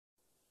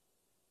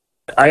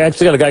I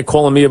actually got a guy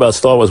calling me about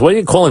Star Wars. What are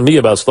you calling me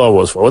about Star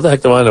Wars for? What the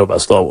heck do I know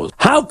about Star Wars?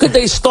 How could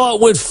they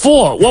start with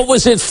 4? What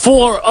was it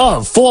 4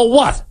 of? For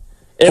what?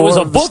 It was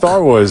a book?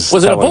 Star Wars.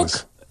 Was it a book?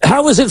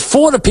 How is it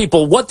for the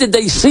people? What did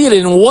they see it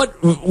in?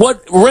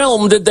 What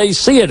realm did they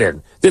see it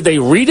in? Did they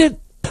read it?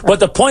 But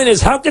the point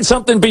is, how can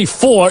something be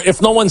 4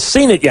 if no one's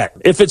seen it yet?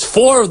 If it's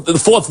 4, the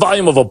 4th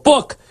volume of a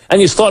book, and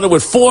you started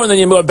with 4 and then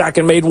you moved back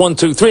and made 1,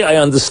 2, 3, I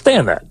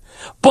understand that.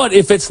 But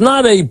if it's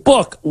not a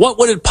book, what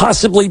would it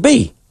possibly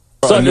be?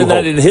 Something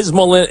that in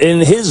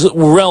his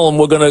realm,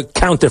 we're going to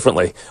count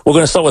differently. We're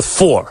going to start with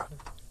 4.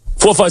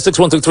 4, 5, 6,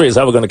 1, 2, 3 is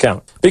how we're going to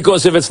count.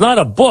 Because if it's not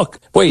a book,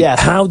 wait,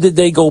 how did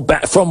they go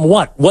back? From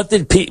what? What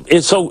did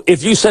people... So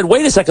if you said,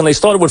 wait a second, they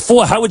started with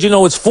 4, how would you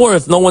know it's 4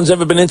 if no one's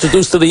ever been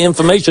introduced to the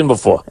information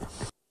before?